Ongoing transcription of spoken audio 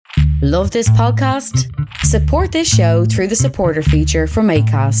Love this podcast? Support this show through the supporter feature from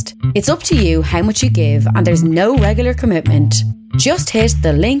Acast. It's up to you how much you give and there's no regular commitment. Just hit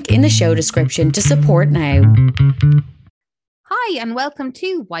the link in the show description to support now. Hi and welcome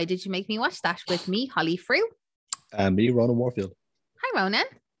to Why Did You Make Me Watch That with me, Holly Frew. And me, Ronan Warfield. Hi, Ronan.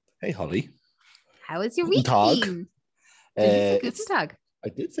 Hey, Holly. How is your Guten week Tag. been? Did you say Guten Tag? I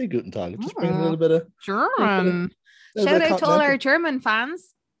did say Guten Tag. Just bringing a little bit of German. little Shout bit of out to all our continental. German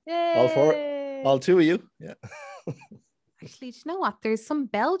fans. All four. Yay. All two of you. Yeah. Actually, do you know what? There's some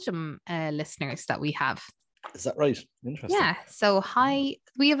Belgium listeners that we have. Is that right? Interesting. Yeah. So hi.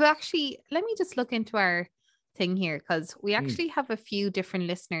 We have actually, let me just look into our thing here because we actually have a few different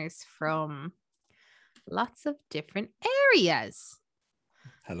listeners from lots of different areas.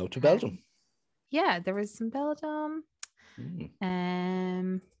 Hello to Belgium. Yeah, there was some Belgium.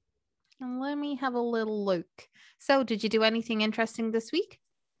 And let me have a little look. So, did you do anything interesting this week?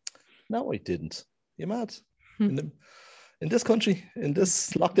 No, I didn't. You mad? In this country, in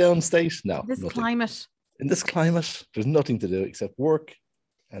this lockdown state, no. This nothing. climate. In this climate, there's nothing to do except work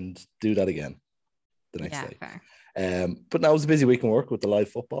and do that again the next Yeah, day. fair. But now it was a busy week in work with the live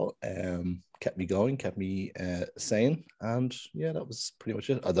football. Kept me going, kept me sane, and yeah, that was pretty much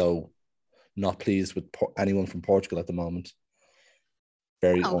it. Although not pleased with anyone from Portugal at the moment.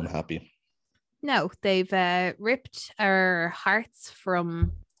 Very Oh. unhappy. No, they've ripped our hearts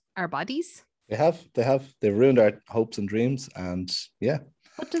from our bodies. They have. They've ruined our hopes and dreams, and yeah.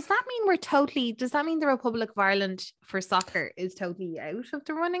 But does that mean does that mean the Republic of Ireland for soccer is totally out of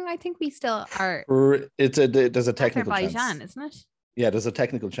the running? I think we still are. There's a technical Azerbaijan, chance. isn't it? Yeah, there's a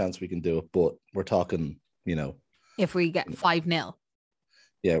technical chance we can do it, but we're talking, If we get 5-0.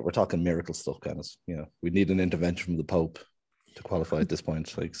 yeah, we're talking miracle stuff, kind of. We need an intervention from the Pope to qualify at this point.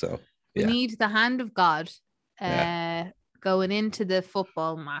 So, We yeah. need the hand of God Yeah. going into the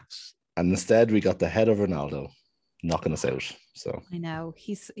football match. And instead, we got the head of Ronaldo knocking us out. So I know.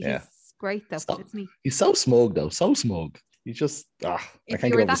 He's Yeah. great though, Stop. isn't he? he's so smug, though. So smug. He just I If can't you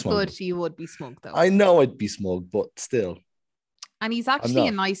get were over the that smug. good, you would be smug though. I know I'd be smug, but still. And he's actually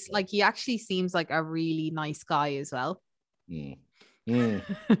a not. nice, he actually seems like a really nice guy as well. Mm.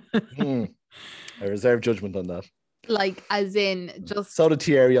 I reserve judgment on that. Like, as in, just So did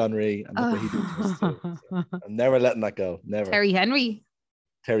Thierry Henry, and look what he did to us too. So I'm never letting that go. Never. Terry Henry.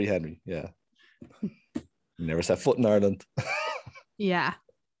 Terry Henry, yeah. Never set foot in Ireland. Yeah.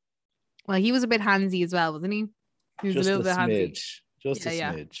 Well, he was a bit handsy as well, wasn't he? He was Just a little bit handsy. smidge. Just a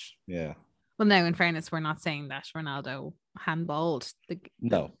Yeah. smidge. Yeah. Well, no, in fairness, we're not saying that Ronaldo handballed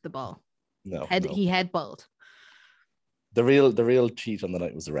the ball. No. He headballed. The real cheat on the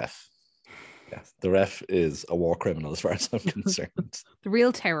night was the ref. Yeah, the ref is a war criminal as far as I'm concerned. The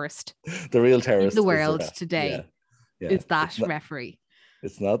real terrorist The real terrorist in the is world ref. today Yeah. is that It's not- referee.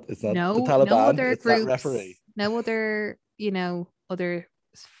 It's not the No Taliban. other It's groups, that referee. no other, other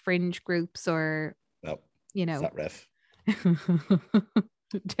fringe groups or, No, it's that ref.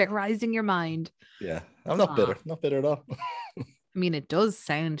 terrorizing your mind. Yeah, I'm not bitter. Not bitter at all. I mean, it does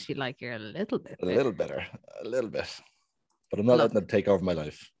sound like you're a little bit A bitter. little bitter. A little bit. But I'm not letting it take over my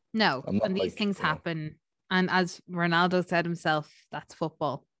life. No, I'm not and these things happen. And as Ronaldo said himself, that's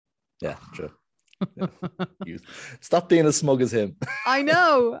football. Yeah, true. Yeah. Stop being as smug as him. I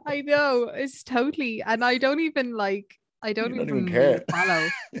know. It's totally, and I don't even even care. follow.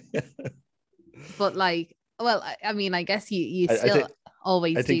 But I mean, I guess you I still think-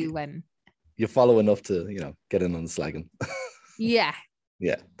 always I think- do when. You follow enough to, get in on the slagging. Yeah,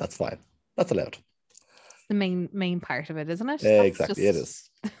 Yeah, that's fine. That's allowed. it's the main part of it, isn't it? Yeah, That's exactly. It is.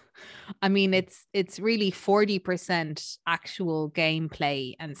 I mean, it's really 40% actual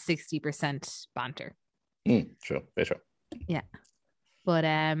gameplay and 60% banter. True. Very true. But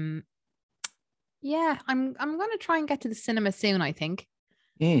yeah, I'm gonna try and get to the cinema soon. I think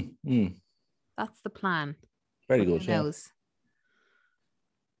that's the plan. Very Who good. Yeah. knows?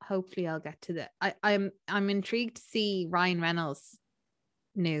 Hopefully, I'll get to I'm intrigued to see Ryan Reynolds'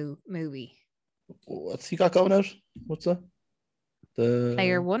 new movie, What's he got going out? What's that? The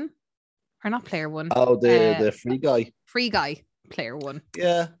Player One, or not Player One? Oh, the free guy. Free Guy. Player One.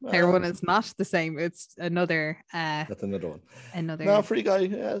 Yeah. Player One is not the same. It's another. That's another one. Another. No, free guy.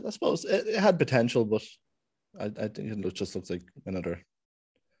 Yeah, I suppose it had potential, but I think it just looks like another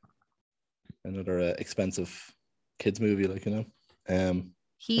expensive kids movie, He I could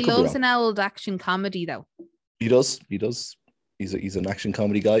be loves wrong. an old action comedy, though. He does. He's an action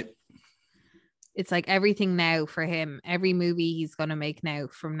comedy guy. It's like everything now for him. Every movie he's going to make now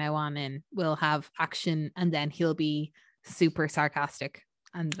from now on in will have action, and then he'll be super sarcastic,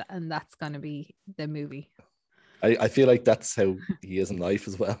 and that's going to be the movie. I feel like that's how he is in life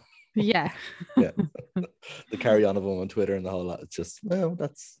as well. Yeah. Yeah. The carry on of him on Twitter and the whole lot. It's just, well,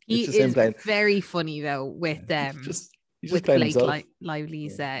 it's He just him is playing. very funny though with He's just with playing Blake himself.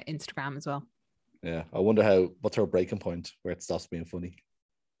 Lively's Instagram as well. Yeah. I wonder what's her breaking point where it stops being funny.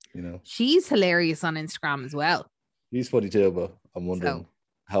 She's hilarious on Instagram as well. He's funny too, but I'm wondering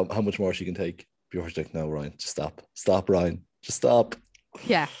So, how much more she can take before she's like, no, Ryan, just stop. Stop, Ryan. Just stop.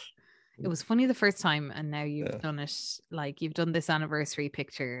 yeah. It was funny the first time, and now you've done it. Like you've done this anniversary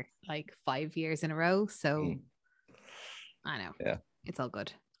picture like 5 years in a row. So I know. Yeah. It's all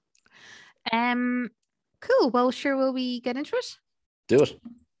good. Cool. Well, sure, will we get into it? Do it.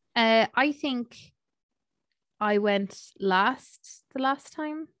 I think I went last the last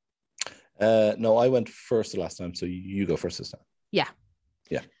time. No, I went first the last time, so you go first this time. Yeah.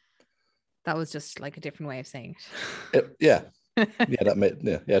 Yeah. That was just like a different way of saying it. Yeah. Yeah, that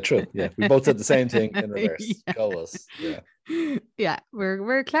made true. Yeah. We both said the same thing in reverse. Yeah. Go us. Yeah. Yeah,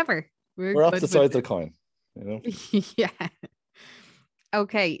 we're clever. We're opposite sides of the coin, Yeah.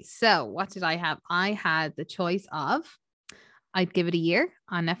 Okay, so what did I have? I had the choice of I'd give it a year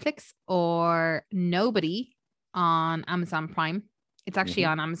on Netflix or Nobody on Amazon Prime. It's actually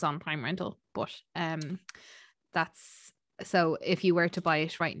on Amazon Prime Rental, but that's so if you were to buy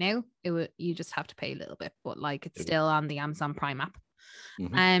it right now, you just have to pay a little bit, but like it's still on the Amazon Prime app.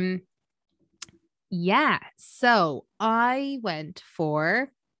 Yeah, so I went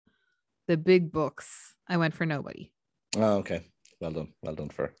for the big bucks. I went for Nobody. Oh, okay. Well done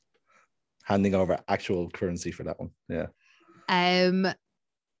for handing over actual currency for that one. Yeah.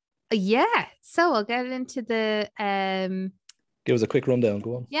 Yeah, so I'll get into the give us a quick rundown.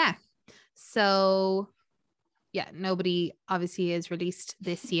 Go on. Yeah. So yeah, Nobody obviously is released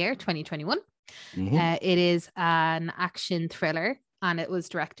this year, 2021. It is an action thriller, and it was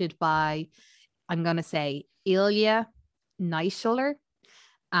directed by, I'm gonna say, Ilya Naishuller,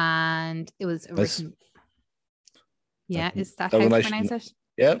 and it was written. Yeah, is that how you pronounce it?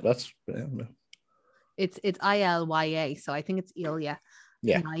 Yeah, that's It's Ilya, so I think it's Ilya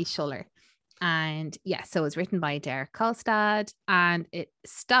Naishuller. And yeah, so it was written by Derek Kolstad, and it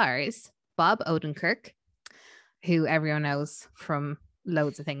stars Bob Odenkirk, who everyone knows from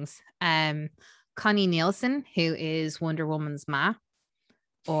loads of things. Connie Nielsen, who is Wonder Woman's Ma,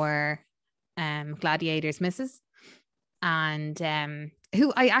 or Gladiator's Mrs. And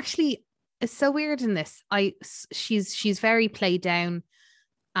who I actually is so weird in this. She's very played down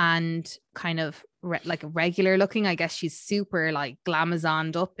and kind of like a regular looking. I guess she's super like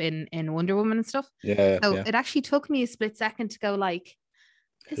glamazoned up in Wonder Woman and stuff. Yeah. So it actually took me a split second to go like,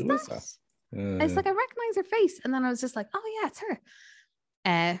 is that? It's like I recognize her face, and then I was just like, oh yeah, it's her.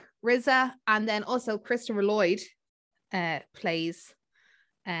 Riza, and then also Christopher Lloyd plays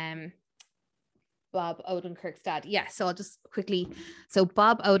Bob Odenkirk's dad. Yeah, so I'll just quickly. So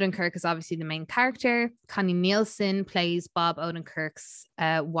Bob Odenkirk is obviously the main character. Connie Nielsen plays Bob Odenkirk's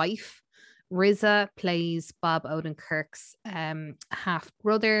wife. Riza plays Bob Odenkirk's half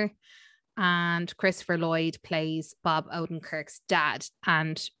brother, and Christopher Lloyd plays Bob Odenkirk's dad.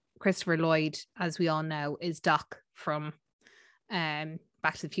 And Christopher Lloyd, as we all know, is Doc from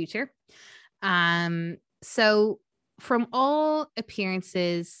Back to the Future. So from all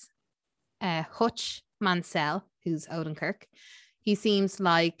appearances, Hutch Mansell, who's Odenkirk, he seems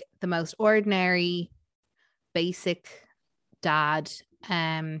like the most ordinary, basic dad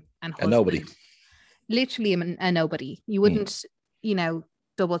and husband. A nobody. Literally a nobody. You wouldn't, do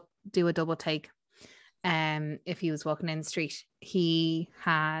a double take if he was walking in the street. He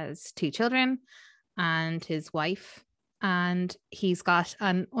has 2 children and his wife, and he's got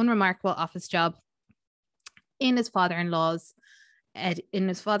an unremarkable office job in his father-in-law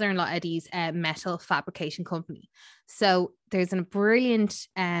Eddie's metal fabrication company. So there's a brilliant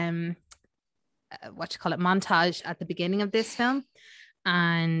montage at the beginning of this film,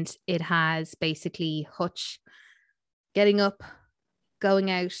 and it has basically Hutch getting up,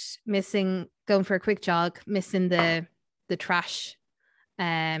 going out, going for a quick jog, missing the trash,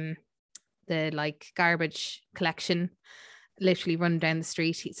 the like garbage collection, literally running down the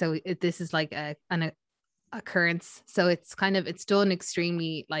street. So this is like an occurrence. So it's done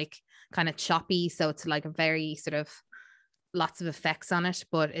extremely like kind of choppy. So it's like a very sort of lots of effects on it,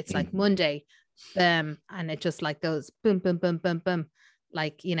 but it's like Monday, and it just like goes boom, boom, boom, boom, boom.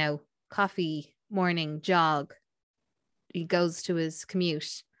 Like, coffee, morning, jog. He goes to his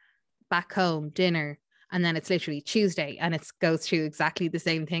commute, back home, dinner, and then it's literally Tuesday, and it goes through exactly the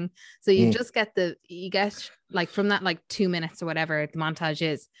same thing. So you just get like from that like 2 minutes or whatever the montage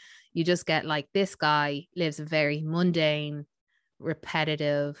is, you just get like this guy lives a very mundane,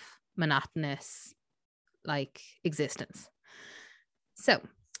 repetitive, monotonous like existence. So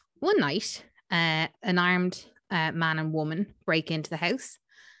one night, an armed man and woman break into the house.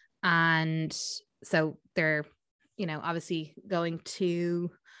 And so they're, obviously going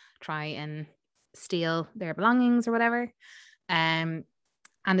to try and steal their belongings or whatever. And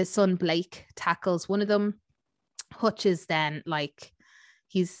his son Blake tackles one of them. Hutch is then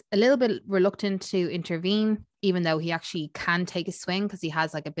he's a little bit reluctant to intervene, even though he actually can take a swing because he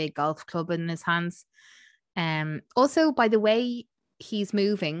has a big golf club in his hands. Also, by the way he's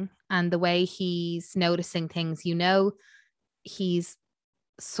moving and the way he's noticing things, he's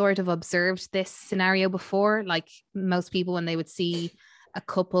sort of observed this scenario before. Like most people, when they would see a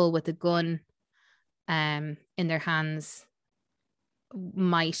couple with a gun in their hands,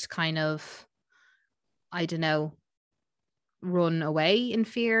 might kind of, I don't know, run away in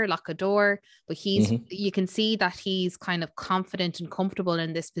fear, lock a door. But you can see that he's kind of confident and comfortable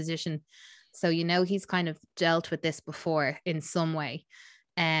in this position. So, he's kind of dealt with this before in some way.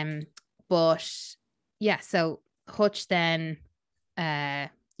 But yeah, so Hutch then, the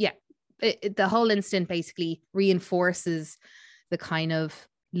whole incident basically reinforces the kind of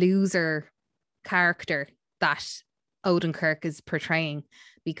loser character that Odenkirk is portraying,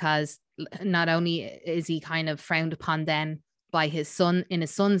 because not only is he kind of frowned upon then by his son, in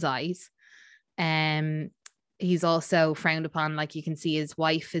his son's eyes, he's also frowned upon. Like, you can see his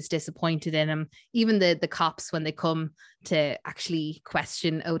wife is disappointed in him. Even the cops, when they come to actually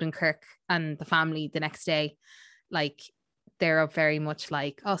question Odenkirk and the family the next day, they're very much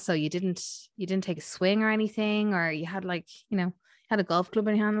like, oh, so you didn't take a swing or anything, or you had had a golf club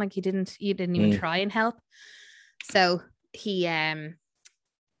in your hand, you didn't even try and help. So he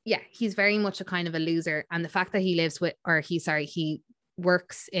he's very much a kind of a loser. And the fact that he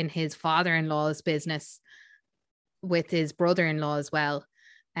works in his father-in-law's business with his brother-in-law as well,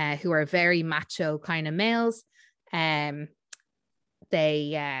 who are very macho kind of males. They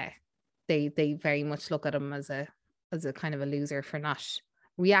very much look at him as a kind of a loser for not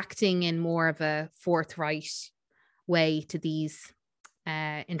reacting in more of a forthright way to these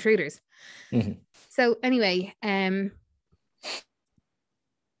intruders. So anyway,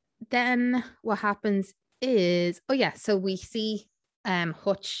 then what happens is, so we see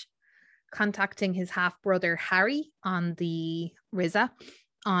Hutch contacting his half-brother Harry on the RZA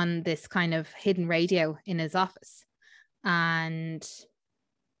on this kind of hidden radio in his office. And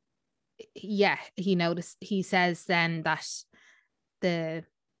he says then that the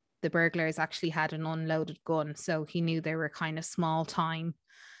burglars actually had an unloaded gun, so he knew they were kind of small time.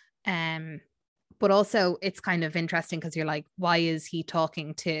 But also it's kind of interesting because you're like, why is he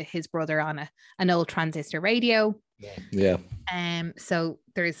talking to his brother on an old transistor radio? Yeah. So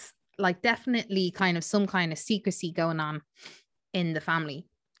there's definitely kind of some kind of secrecy going on in the family.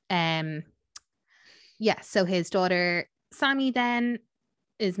 So his daughter Sammy then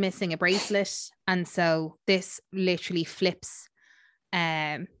is missing a bracelet, and so this literally flips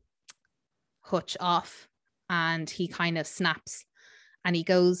Hutch off, and he kind of snaps, and he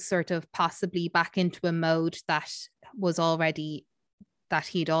goes sort of possibly back into a mode that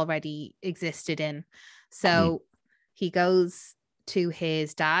he'd already existed in. So he goes to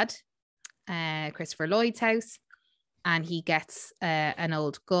his dad, Christopher Lloyd's house, and he gets an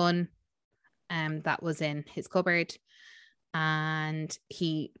old gun that was in his cupboard, and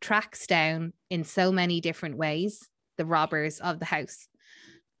he tracks down in so many different ways the robbers of the house,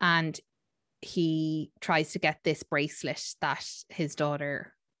 and he tries to get this bracelet that his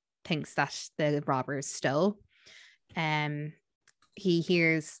daughter thinks that the robbers stole. He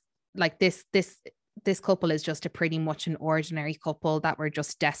hears this couple is just a pretty much an ordinary couple that were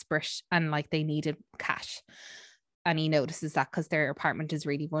just desperate and they needed cash, and he notices that because their apartment is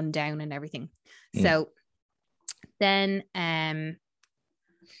really run down and everything. So then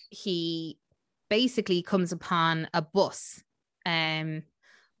he basically comes upon a bus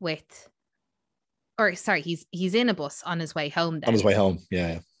he's in a bus on his way home then. On his way home,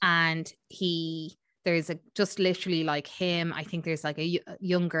 yeah. And there's just literally him, I think there's a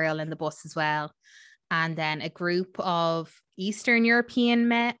young girl in the bus as well, and then a group of Eastern European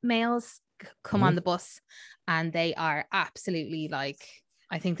males come on the bus, and they are absolutely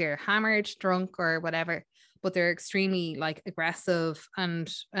I think they're hammered, drunk or whatever, but they're extremely aggressive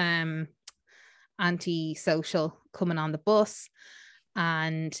and anti-social coming on the bus.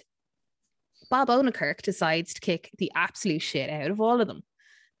 And Bob Odenkirk decides to kick the absolute shit out of all of them,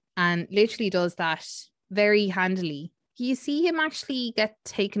 and literally does that very handily. You see him actually get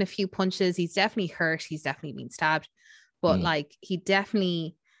taken a few punches. He's definitely hurt. He's definitely been stabbed, but he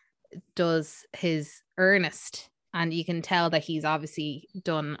definitely does his earnest, and you can tell that he's obviously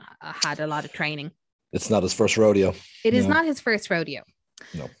had a lot of training. It's not his first rodeo. It is not his first rodeo.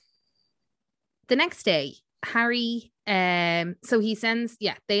 No. the next day, Harry, so he sends,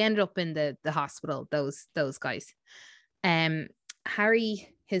 they ended up in the hospital, those guys. Harry,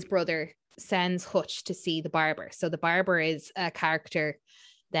 his brother, sends Hutch to see the barber. So the barber is a character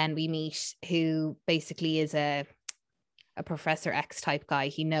then we meet who basically is a Professor X type guy.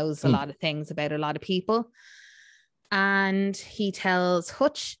 He knows a lot of things about a lot of people. And he tells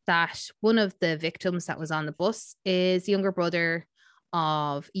Hutch that one of the victims that was on the bus is younger brother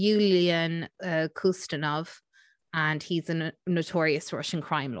of Yulian Kustunov, and he's a notorious Russian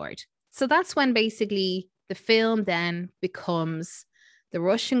crime lord. So that's when basically the film then becomes the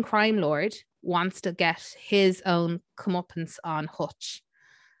Russian crime lord wants to get his own comeuppance on Hutch.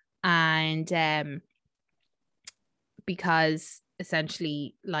 And because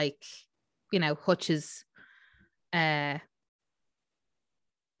essentially, like, you know, Hutch is Hutch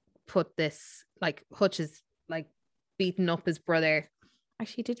is like beaten up his brother.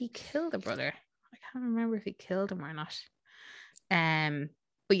 Actually, did he kill the brother? I can't remember if he killed him or not.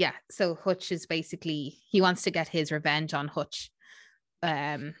 But yeah, so Hutch is basically, he wants to get his revenge on Hutch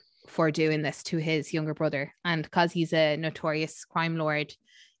for doing this to his younger brother. And because he's a notorious crime lord,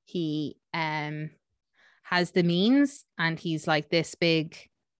 he has the means, and he's like this big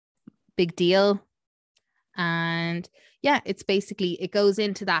deal. And yeah, it's basically, it goes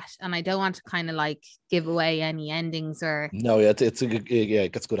into that, and I don't want to kind of like give away any endings or no. Yeah, it's a good, yeah,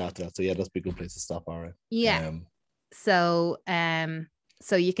 it gets good after that. So yeah, that's a good place to stop. All right. Yeah. So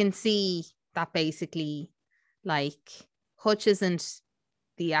you can see that basically, like, Hutch isn't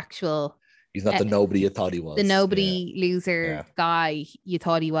the actual, he's not the nobody you thought he was, the nobody loser guy you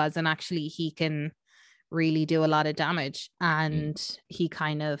thought he was, and actually he can really do a lot of damage, and he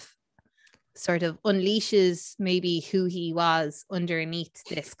kind of sort of unleashes maybe who he was underneath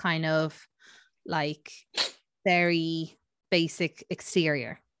this kind of like very basic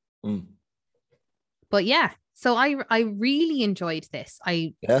exterior. But yeah, so I really enjoyed this.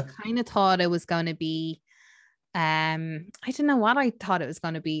 I kind of thought it was going to be I don't know what I thought it was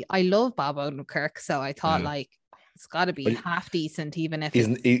going to be. I love Bob Odenkirk, so I thought like it's got to be half decent, even if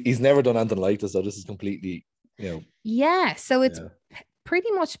he's never done anything like this. So this is completely, you know. Yeah, so it's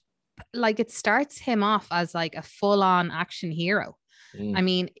pretty much like it starts him off as like a full-on action hero. I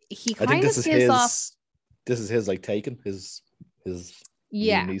mean, he kind of gives off. This is his like Taken, his Liam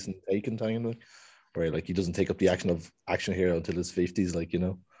Neeson Taken time, where like he doesn't take up the action hero until his 50s, like, you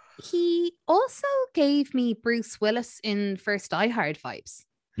know. He also gave me Bruce Willis in first Die Hard vibes.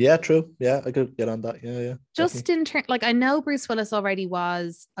 Yeah, true. Yeah, I could get on that. Yeah. Just definitely. In turn, like, I know Bruce Willis already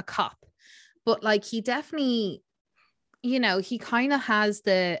was a cop, but like he definitely, you know, he kind of has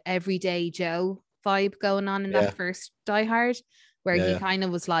the everyday Joe vibe going on in that first Die Hard, where he kind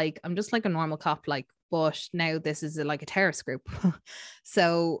of was like, I'm just like a normal cop, like, but now this is like a terrorist group.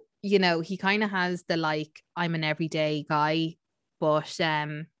 So, you know, he kind of has the like, I'm an everyday guy, but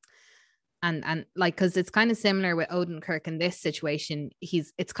and like, because it's kind of similar with Odenkirk in this situation.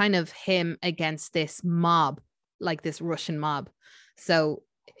 It's kind of him against this mob, like this Russian mob. So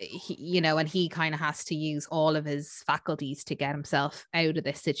he, you know, and he kind of has to use all of his faculties to get himself out of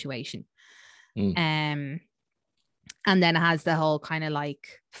this situation. And then it has the whole kind of like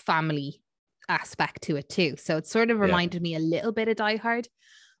family aspect to it too. So it sort of reminded me a little bit of Die Hard,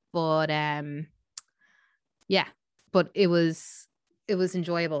 but but it was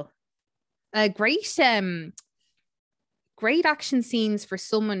enjoyable. Great action scenes for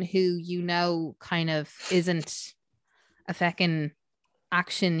someone who, you know, kind of isn't a fucking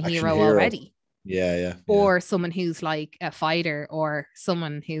action hero already. Or someone who's like a fighter, or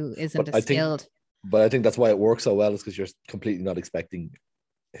someone who isn't as skilled. But I think that's why it works so well, is because you're completely not expecting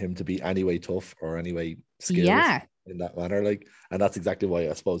him to be anyway tough or anyway skilled in that manner. Like, and that's exactly why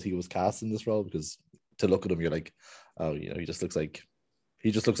I suppose he was cast in this role, because to look at him, you're like, oh, you know, he just looks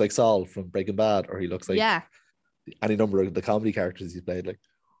like Saul from Breaking Bad, or he looks like any number of the comedy characters he's played. Like,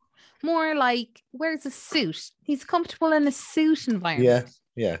 more like, wears a suit. He's comfortable in a suit environment.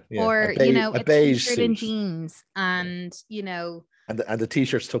 Yeah. Or, you know, a t-shirt and jeans, and, you know, and the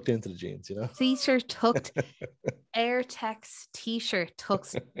t-shirt's tucked into the jeans, you know. T-shirt tucked, Airtex t-shirt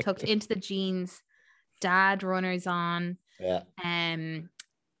tucked into the jeans. Dad runners on. Yeah.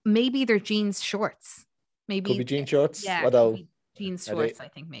 Maybe they're jeans shorts. Maybe could be jean shorts. Yeah. Jeans shorts, I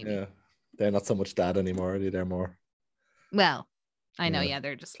think maybe. Yeah. They're not so much dad anymore, are they? They're more. Well, I know,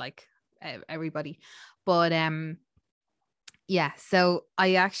 they're just like everybody. But so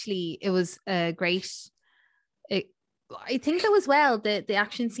it was a great. I think though as well, the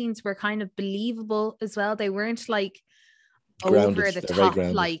action scenes were kind of believable as well. They weren't like grounded, over the top,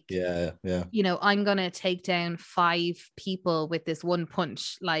 like, you know, I'm gonna take down 5 people with this one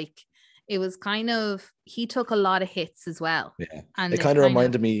punch. Like, it was kind of, he took a lot of hits as well. Yeah. And It kind of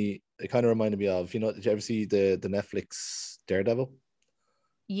reminded me of, did you ever see the Netflix Daredevil?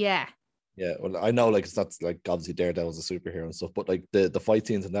 Yeah. Yeah, well, I know, like, it's not like obviously Daredevil's a superhero and stuff, but like the fight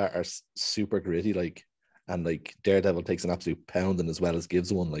scenes in that are super gritty, like, and like Daredevil takes an absolute pounding as well as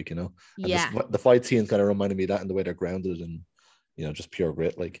gives one, like, and the fight scenes kind of reminded me of that, and the way they're grounded and just pure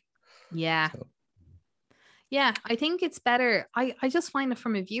grit, like. Yeah. So. Yeah, I think it's better. I just find it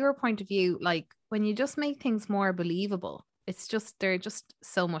from a viewer point of view, like when you just make things more believable, it's just, they're just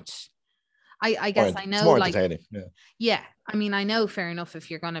so much. I guess I know, it's more like, entertaining. Yeah. I mean, I know, fair enough, if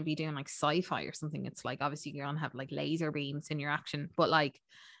you're gonna be doing like sci-fi or something, it's like obviously you're gonna have like laser beams in your action, but like,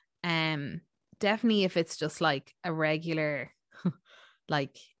 definitely if it's just like a regular,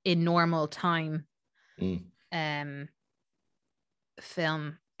 like in normal time,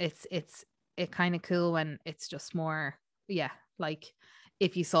 film, it's kind of cool when it's just more, like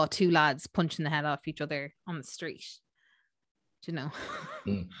if you saw two lads punching the head off each other on the street,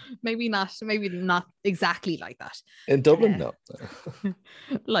 maybe not exactly like that in Dublin. No.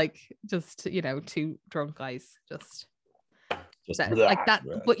 Like just two drunk guys just that, like that.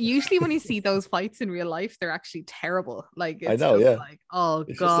 But usually when you see those fights in real life, they're actually terrible. Like, it's I know, just yeah. like, oh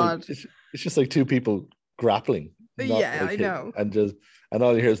god, it's just like two people grappling. I know. And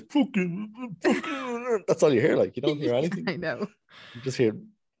all you hear is fucking. That's all you hear. Like, you don't hear anything. I know. You just hear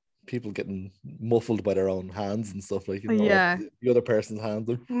people getting muffled by their own hands and stuff, like, yeah, the other person's hands,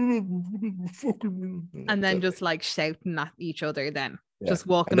 like, and then just like shouting at each other, then just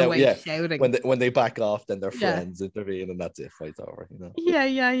walking away shouting. When they back off, then their friends intervene, and that's it. Fight's over.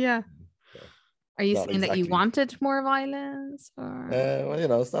 Yeah. Are you saying that you wanted more violence? Or?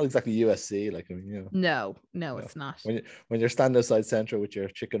 Well, it's not exactly USC. Like, No, it's not. When you're standing outside Central with your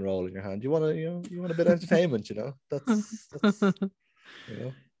chicken roll in your hand, you want a bit of entertainment. That's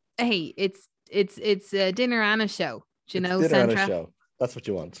Hey, it's a dinner and a show. Do you know, dinner Centra? and a show. That's what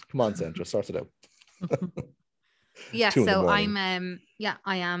you want. Come on, Centra, sort it out. Yeah, so I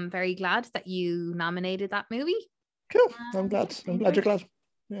am very glad that you nominated that movie. Cool. I'm glad you're glad.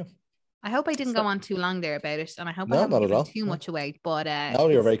 Yeah. I hope I didn't go on too long there about it, and I hope I not haven't at given all. too much away. But no,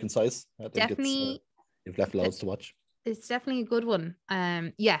 you're very concise. I think definitely, you've left loads to watch. It's definitely a good one.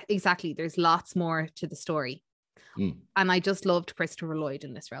 Yeah, exactly. There's lots more to the story, and I just loved Christopher Lloyd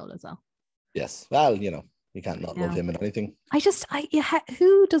in this role as well. Yes, well, you can't not love him in anything.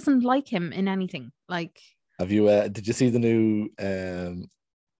 Who doesn't like him in anything? Like, have you? Did you see the new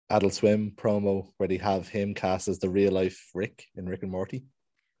Adult Swim promo where they have him cast as the real life Rick in Rick and Morty?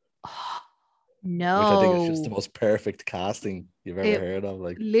 No, which I think is just the most perfect casting you've ever heard of.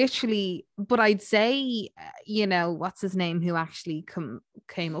 Like, literally, but I'd say, what's his name, who actually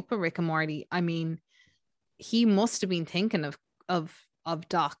came up with Rick and Morty. I mean, he must have been thinking of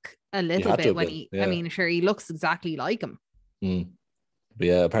Doc a little bit when he. Yeah. I mean, sure, he looks exactly like him. But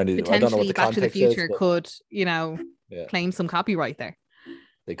yeah, apparently, potentially I don't know what the Back to the Future is, could, claim some copyright there.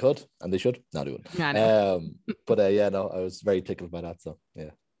 They could, and they should. No, they wouldn't. I know. But I was very tickled by that. So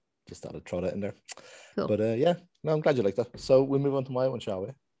yeah. Just thought I'd throw that in there. Cool. But I'm glad you like that. So we'll move on to my one, shall we?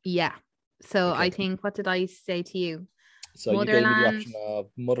 Yeah. So okay. I think, what did I say to you? So you gave me the option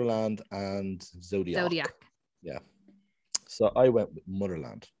of Motherland and Zodiac. Yeah. So I went with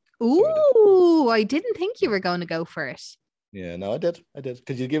Motherland. Ooh, I didn't think you were going to go for it. Yeah, no, I did.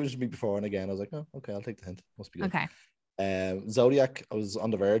 Because you gave it to me before, and again, I was like, oh, okay, I'll take the hint. Must be good. Okay. Zodiac, I was on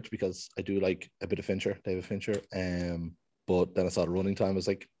the verge because I do like a bit of David Fincher. But then I saw the running time. I was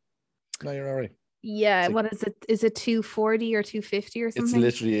like, no, you're all right. Yeah, like, what is it? Is it 240 or 250 or something?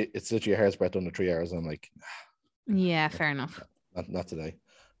 It's literally a hair's breadth under 3 hours. And I'm like, yeah, fair enough. Not today.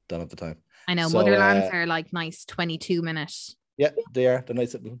 Don't have the time. I know. So, Motherlands are like nice 22 minutes. Yeah, they are. They're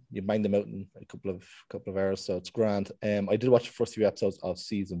nice. You mind them out in a couple of hours, so it's grand. I did watch the first few episodes of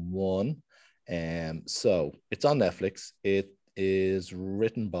season 1. So it's on Netflix. It is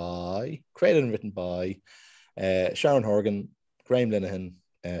created and written by Sharon Horgan, Graham Linehan,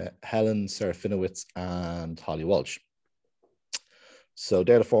 Helen Serafinowicz, and Holly Walsh. So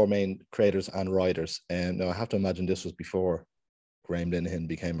they're the 4 main creators and writers. And now I have to imagine this was before Graham Linehan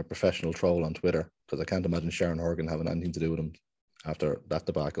became a professional troll on Twitter, because I can't imagine Sharon Horgan having anything to do with him after that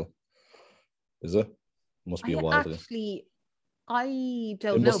debacle. Is it? Must be a while ago. Actually, I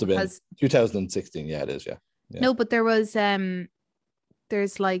don't know, because 2016. Yeah, it is. Yeah. No, but there was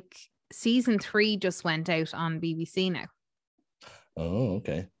there's like season 3 just went out on BBC now. Oh,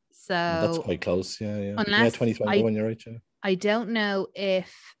 okay. So that's quite close. Yeah. Unless 2021, you're right. Yeah. I don't know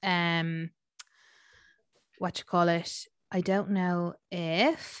if I don't know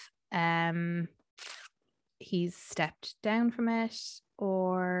if he's stepped down from it,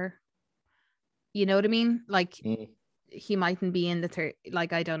 or You know what I mean? Like Mm. he mightn't be in the third.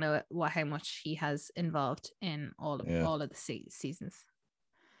 Like I don't know how much he has involved in Yeah. all of the seasons.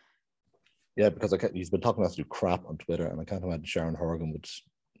 Yeah, because he's been talking absolute crap on Twitter, and I can't imagine Sharon Horgan would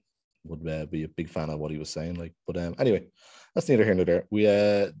be a big fan of what he was saying. Like, but anyway, that's neither here nor there. We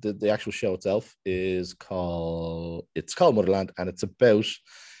the actual show itself is called Motherland, and it's about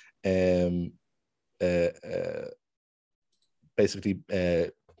basically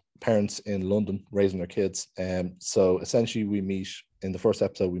parents in London raising their kids. So essentially, we meet in the first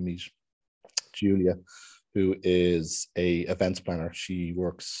episode. We meet Julia, who is a events planner. She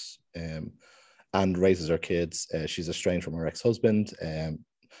works and raises her kids. She's estranged from her ex-husband.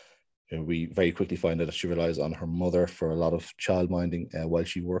 We very quickly find out that she relies on her mother for a lot of childminding while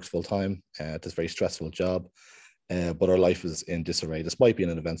she works full time. It's a very stressful job, but her life is in disarray. Despite being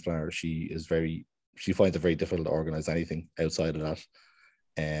an events planner, she finds it very difficult to organize anything outside of that.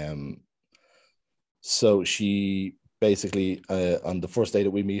 So she basically, on the first day that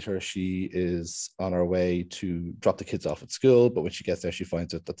we meet her, she is on her way to drop the kids off at school. But when she gets there, she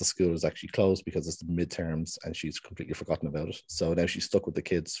finds out that the school is actually closed because it's the midterms and she's completely forgotten about it. So now she's stuck with the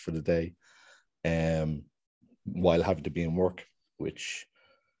kids for the day while having to be in work, which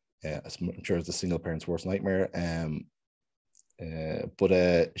I'm sure is the single parent's worst nightmare.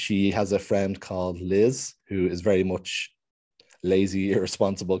 But she has a friend called Liz, who is very much lazy,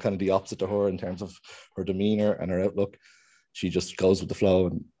 irresponsible, kind of the opposite to her in terms of her demeanor and her outlook. She just goes with the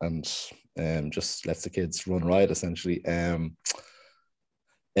flow and just lets the kids run riot, essentially.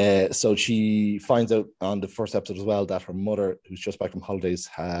 So she finds out on the first episode as well that her mother, who's just back from holidays,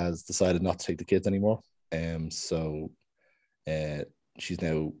 has decided not to take the kids anymore. So she's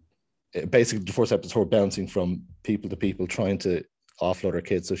now basically, the first episode, her bouncing from people to people, trying to offload her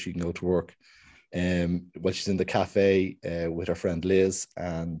kids so she can go to work. While she's in the cafe with her friend Liz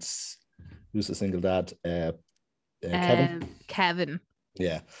and who's the single dad? Kevin. Kevin.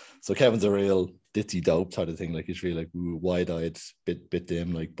 Yeah. So Kevin's a real ditzy dope type of thing. Like he's really like wide-eyed, bit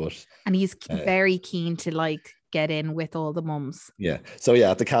dim, like, but and he's very keen to like get in with all the mums. Yeah. So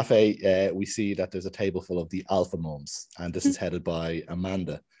yeah, at the cafe, we see that there's a table full of the alpha mums, and this is headed by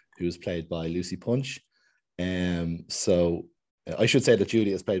Amanda, who's played by Lucy Punch. So I should say that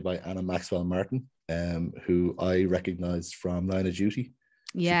Judy is played by Anna Maxwell Martin, who I recognized from Line of Duty.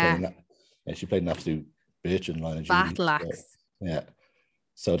 Yeah. She played an absolute bitch in Line of Duty. Battle axe. So, yeah.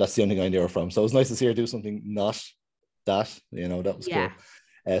 So that's the only thing I knew her from. So it was nice to see her do something not that, that was cool.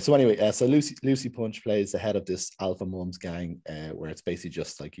 So anyway, so Lucy Punch plays the head of this alpha mums gang, where it's basically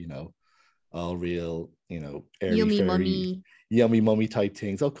just like, all real, yummy mummy type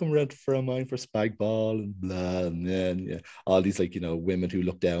things. I'll come around for a mine for spag ball and blah, and then all these like women who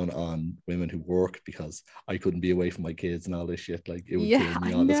look down on women who work because I couldn't be away from my kids and all this shit. Like it would kill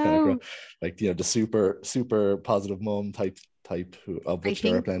me. All this kind of crap. Like the super positive mom type of which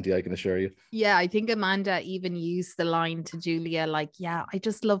there are plenty, I can assure you. Yeah, I think Amanda even used the line to Julia, like, yeah, I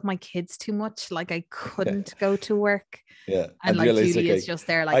just love my kids too much. Like I couldn't go to work. Yeah. And like Julia's just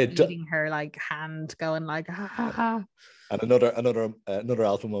there like eating her like hand, going like, ha ha ha. And another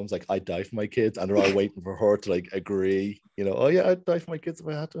alpha mom's like, I'd die for my kids, and they're all waiting for her to like agree, oh yeah, I'd die for my kids if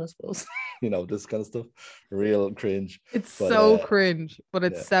I had to, I suppose. This kind of stuff. Real cringe. It's so cringe, but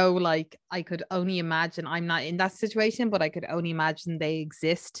it's so like, I could only imagine, I'm not in that situation, but I could only imagine they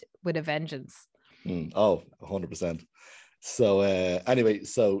exist with a vengeance. 100%. So anyway,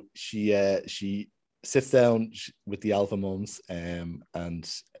 so she sits down with the alpha mums and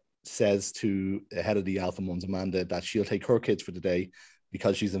says to the head of the alpha mums, Amanda, that she'll take her kids for the day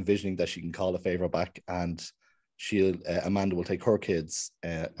because she's envisioning that she can call a favor back, and Amanda will take her kids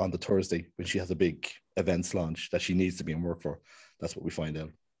on the Thursday when she has a big events launch that she needs to be in work for. That's what we find out.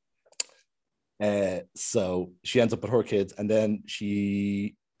 So she ends up with her kids, and then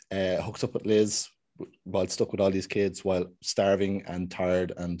she hooks up with Liz while stuck with all these kids, while starving and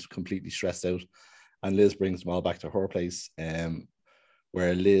tired and completely stressed out. And Liz brings them all back to her place,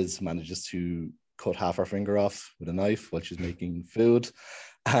 where Liz manages to cut half her finger off with a knife while she's making food.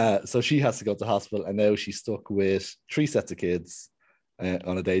 So she has to go to the hospital, and now she's stuck with 3 sets of kids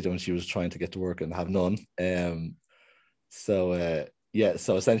on a day when she was trying to get to work and have none. So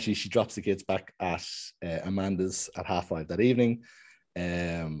essentially she drops the kids back at Amanda's at 5:30 that evening.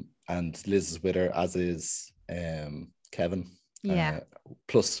 And Liz is with her, as is Kevin.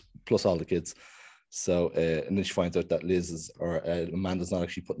 Plus all the kids. So and then she finds out that Amanda's not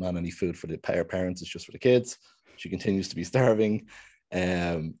actually putting on any food for the parents, it's just for the kids. She continues to be starving,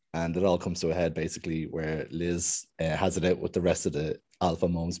 and it all comes to a head basically where Liz has it out with the rest of the alpha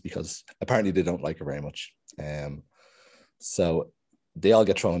moms because apparently they don't like her very much. So they all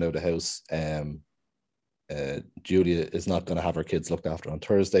get thrown out of the house. Julia is not going to have her kids looked after on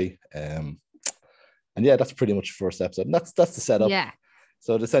Thursday. And yeah, that's pretty much the first episode. And that's the setup. Yeah.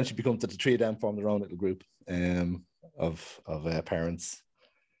 So it essentially becomes that the three of them form their own little group of parents.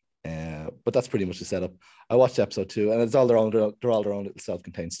 But that's pretty much the setup. I watched episode 2, and it's all they're all their own little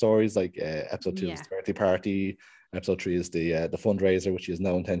self-contained stories. Like episode 2 is the birthday party. Episode 3 is the fundraiser, which she has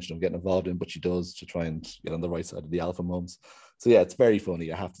no intention of getting involved in, but she does to try and get on the right side of the alpha mums. So yeah, it's very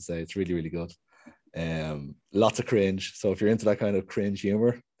funny. I have to say, it's really, really good. Lots of cringe. So if you're into that kind of cringe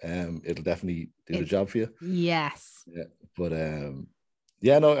humor, it'll definitely do the job for you. Yes. Yeah, but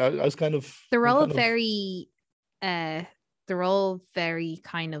yeah, no, I was kind of. They're all very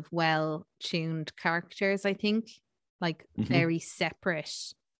kind of well-tuned characters, I think. Like very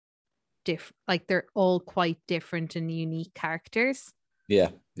separate, like they're all quite different and unique characters. Yeah.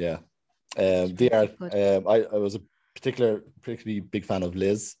 They are. I was a particularly big fan of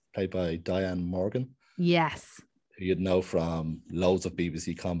Liz, played by Diane Morgan. Yes. Who you'd know from loads of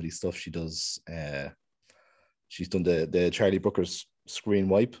BBC comedy stuff. She does. She's done the Charlie Brooker's Screen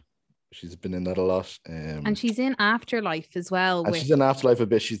Wipe. She's been in that a lot. And she's in Afterlife as well. And she's in Afterlife a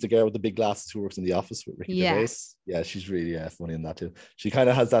bit. She's the girl with the big glasses who works in the office with Ricky Gervais. Yeah, she's really funny in that too. She kind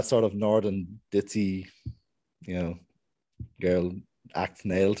of has that sort of northern ditzy, girl act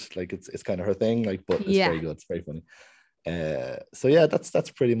nailed. Like it's kind of her thing. Like, but it's very good. It's very funny. So yeah,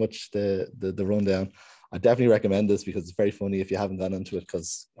 that's pretty much the rundown. I definitely recommend this because it's very funny if you haven't gone into it,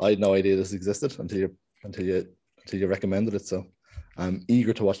 because I had no idea this existed until you recommended it. So I'm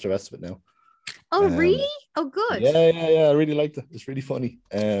eager to watch the rest of it now. Oh, really? Oh, good. Yeah. I really liked it. It's really funny.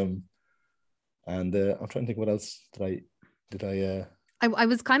 And I'm trying to think what else did I. I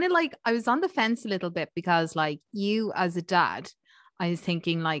was kind of like, I was on the fence a little bit because, like, you as a dad, I was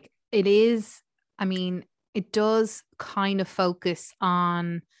thinking like it does kind of focus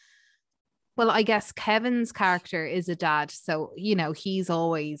on. Well, I guess Kevin's character is a dad, so he's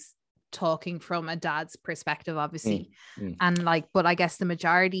always talking from a dad's perspective, obviously. And like, but I guess the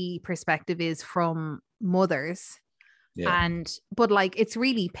majority perspective is from mothers. But like, it's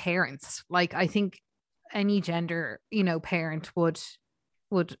really parents. Like, I think any gender parent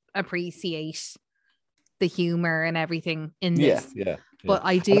would appreciate the humor and everything in this. But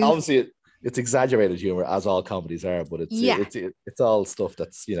I do, and obviously it's exaggerated humor, as all comedies are, but it's all stuff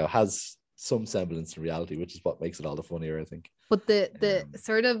that's has some semblance to reality, which is what makes it all the funnier, I think. But the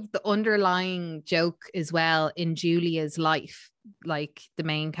sort of the underlying joke as well in Julia's life, like the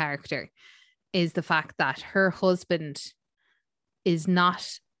main character, is the fact that her husband is not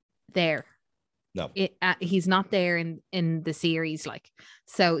there. No, he's not there in the series. Like,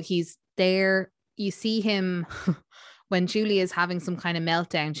 so he's there. You see him when Julia is having some kind of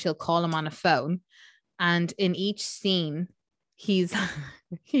meltdown. She'll call him on a phone, and in each scene, he's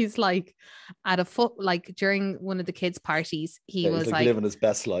like at like during one of the kids' parties, he was like living his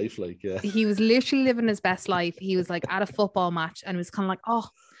best life. He was literally living his best life. He was like at a football match and was kind of like, oh,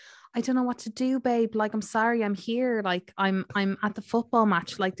 I don't know what to do, babe. Like, I'm sorry, I'm here. Like, I'm at the football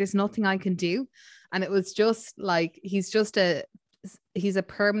match. Like, there's nothing I can do. And it was just like, he's a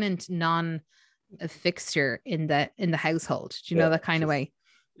permanent fixture in the household. Do you know that kind of way?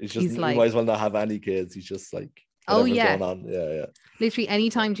 He's like, he might as well not have any kids. He's just like, going on. Yeah. Literally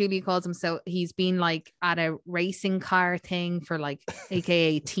anytime Julie calls him. So he's been like at a racing car thing for like,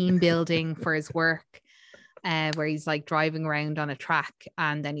 AKA team building for his work. Where he's like driving around on a track,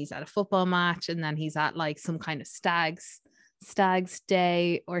 and then he's at a football match, and then he's at like some kind of stag's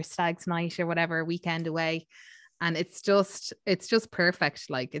day or stag's night or whatever, weekend away. And it's just perfect.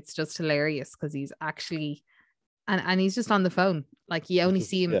 Like, it's just hilarious because he's actually and he's just on the phone. Like, you only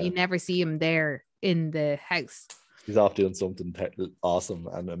see him, you never see him there in the house. He's off doing something awesome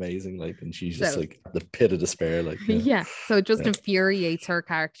and amazing, like, and she's just like at the pit of despair, like. So it just infuriates her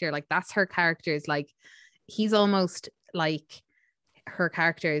character. Like, that's her character, is like, he's almost like her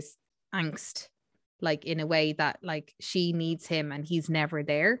character's angst, like, in a way that like she needs him and he's never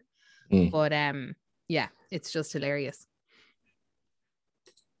there. But it's just hilarious.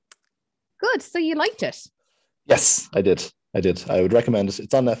 Good. So you liked it? Yes, I did. I would recommend it.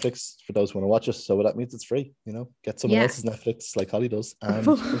 It's on Netflix for those who want to watch it. So that means it's free. Get someone else's Netflix like Holly does, and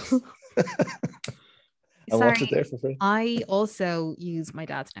watch it there for free. I also use my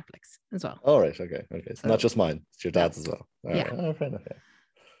dad's Netflix as well. All right. Okay. So not just mine. It's your dad's as well. All right. Oh, fair enough.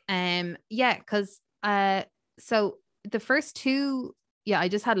 Because so the first two, I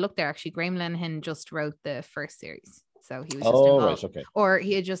just had a look there. Actually, Graham Linehan just wrote the first series. So he was just involved. Right, okay. Or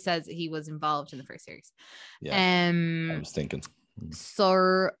he just says he was involved in the first series. I was thinking.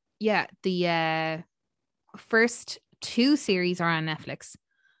 So the first 2 series are on Netflix.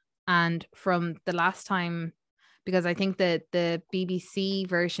 And from the last time, because I think the BBC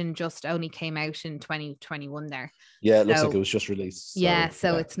version just only came out in 2021 there. Yeah, it looks like it was just released.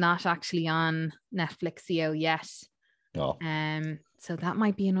 So it's not actually on Netflixio yet. No. So that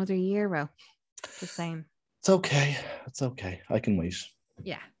might be another year, Ro. The same. It's okay. It's okay. I can wait.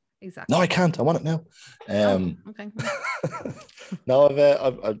 Yeah, exactly. No, I can't. I want it now. Okay. No, I've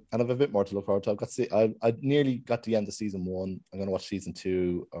a bit more to look forward to. I nearly got to the end of season 1. I'm going to watch season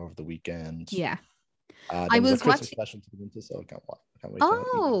 2 over the weekend. Yeah. I was watching special to get into, so I can't wait.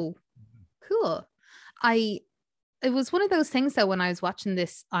 Oh, cool. It was one of those things though when I was watching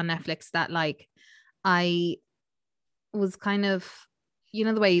this on Netflix that like I was kind of, you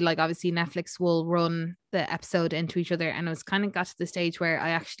know, the way like obviously Netflix will run the episode into each other, and it was kind of got to the stage where I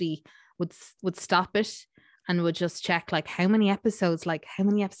actually would stop it and would just check like how many episodes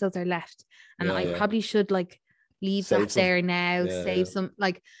are left, and I probably should like leave Save that some. there now, save some.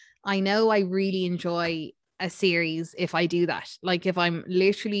 Like I know I really enjoy a series if I do that. Like if I'm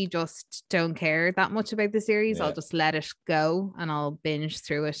literally just don't care that much about the series, I'll just let it go and I'll binge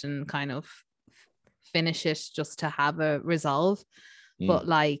through it and kind of finish it just to have a resolve. But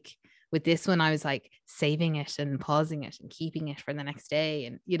like with this one, I was like saving it and pausing it and keeping it for the next day.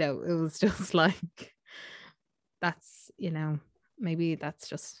 And, you know, it was just like, that's, you know, maybe that's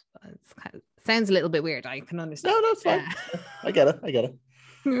just, sounds a little bit weird. I can understand. No, that's fine. I get it.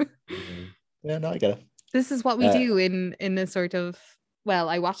 Yeah, no, I get it. This is what we do in a sort of, well,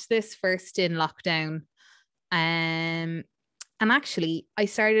 I watched this first in lockdown. And actually I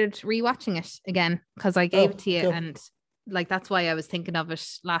started rewatching it again because I gave it to you. Cool. And like, that's why I was thinking of it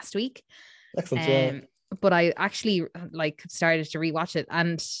last week. Excellent. But I actually like started to rewatch it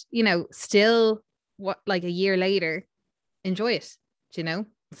and, you know, still like a year later, enjoy it, you know?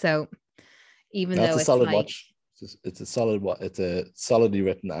 So even though it's a solid watch, it's a solid what it's a solidly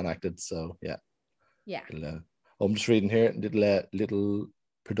written and acted. So yeah. I'm just reading here little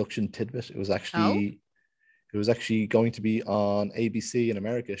production tidbit. It was actually going to be on ABC in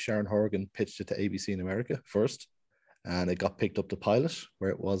America. Sharon Horgan pitched it to ABC in America first, and it got picked up to pilot,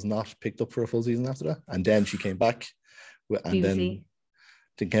 where it was not picked up for a full season after that. And then she came back, then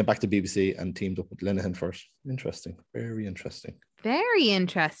came back to BBC and teamed up with Linehan first. Interesting, very interesting. Very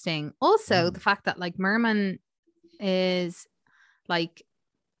interesting. Also, the fact that like Merman is like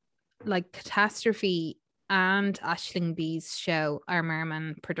Catastrophe and Aisling B's show are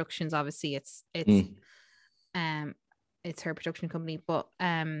Merman Productions. Obviously, it's her production company, but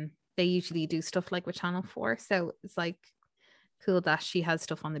they usually do stuff like with Channel 4. So it's like cool that she has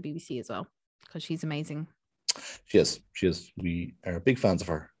stuff on the BBC as well, because she's amazing. She is. We are big fans of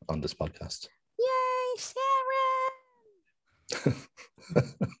her on this podcast. Yay, Sharon!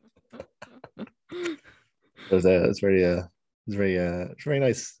 It's very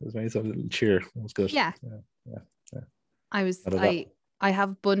nice. It was nice. A little cheer. It was good. Yeah. I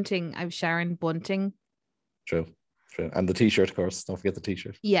have bunting. I have Sharon bunting. True. And the t-shirt, of course. Don't forget the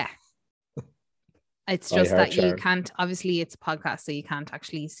t-shirt. Yeah. It's just that you can't, obviously it's a podcast, so you can't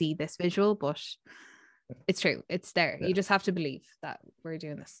actually see this visual, but it's true. It's there. Yeah. You just have to believe that we're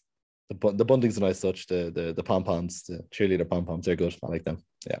doing this. The bunting's a nice touch. The pom-poms, the cheerleader pom-poms, they're good. I like them.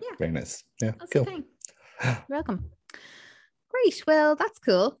 Yeah. Very nice. Yeah. That's cool. Welcome. Great. Well, that's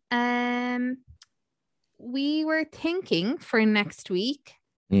cool. We were thinking for next week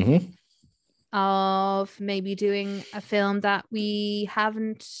of maybe doing a film that we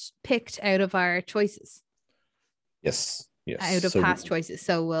haven't picked out of our choices. Yes. Out of past choices.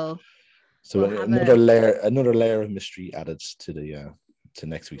 So we'll another layer of mystery added to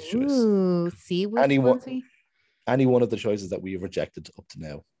next week's choice. Ooh, see any one of the choices that we have rejected up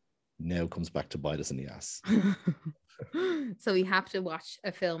to now comes back to bite us in the ass. So we have to watch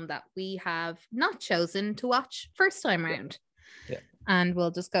a film that we have not chosen to watch first time around. Yeah. And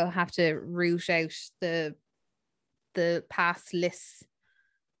we'll just have to root out the past lists.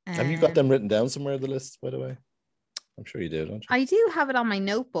 Have you got them written down somewhere, the list, by the way? I'm sure you do, don't you? I do have it on my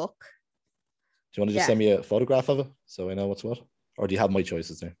notebook. Do you want to just send me a photograph of it so I know what's what? Or do you have my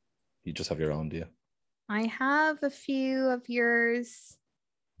choices there? You just have your own, do you? I have a few of yours.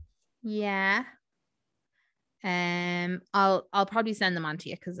 Yeah. I'll probably send them on to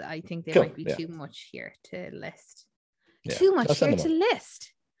you because I think they might be too much here to list. Yeah. Too much here to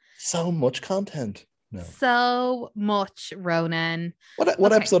list. So much content. No. So much, Ronan.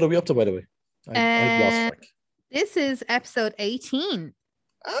 What episode are we up to, by the way? I've lost track. This is episode 18.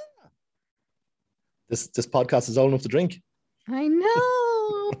 This podcast is old enough to drink. I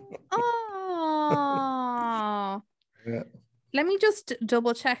know. Oh. Yeah. Let me just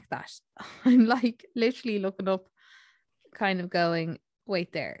double check that. I'm like literally looking up kind of going,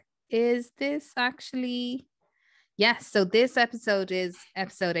 wait there. Is this actually... Yes, so this episode is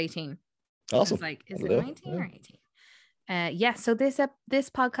episode 18. Awesome. It's like, is it 19 or 18? So this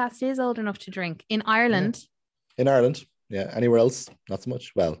podcast is old enough to drink in Ireland. In Ireland, yeah. Anywhere else, not so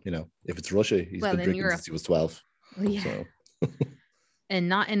much. Well, if it's Russia, he's been drinking Europe. since he was 12. Yeah. So. And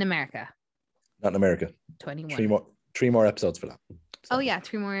not in America. Not in America. 21. Three more episodes for that. So. Oh yeah,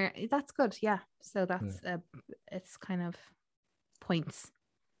 3 more. That's good. Yeah. So that's it's kind of points.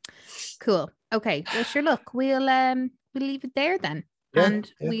 Cool. Okay. Well, sure. Look, we'll leave it there then,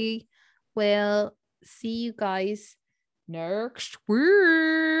 we will see you guys next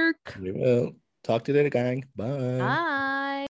week. We will talk to you later, gang. Bye. Bye.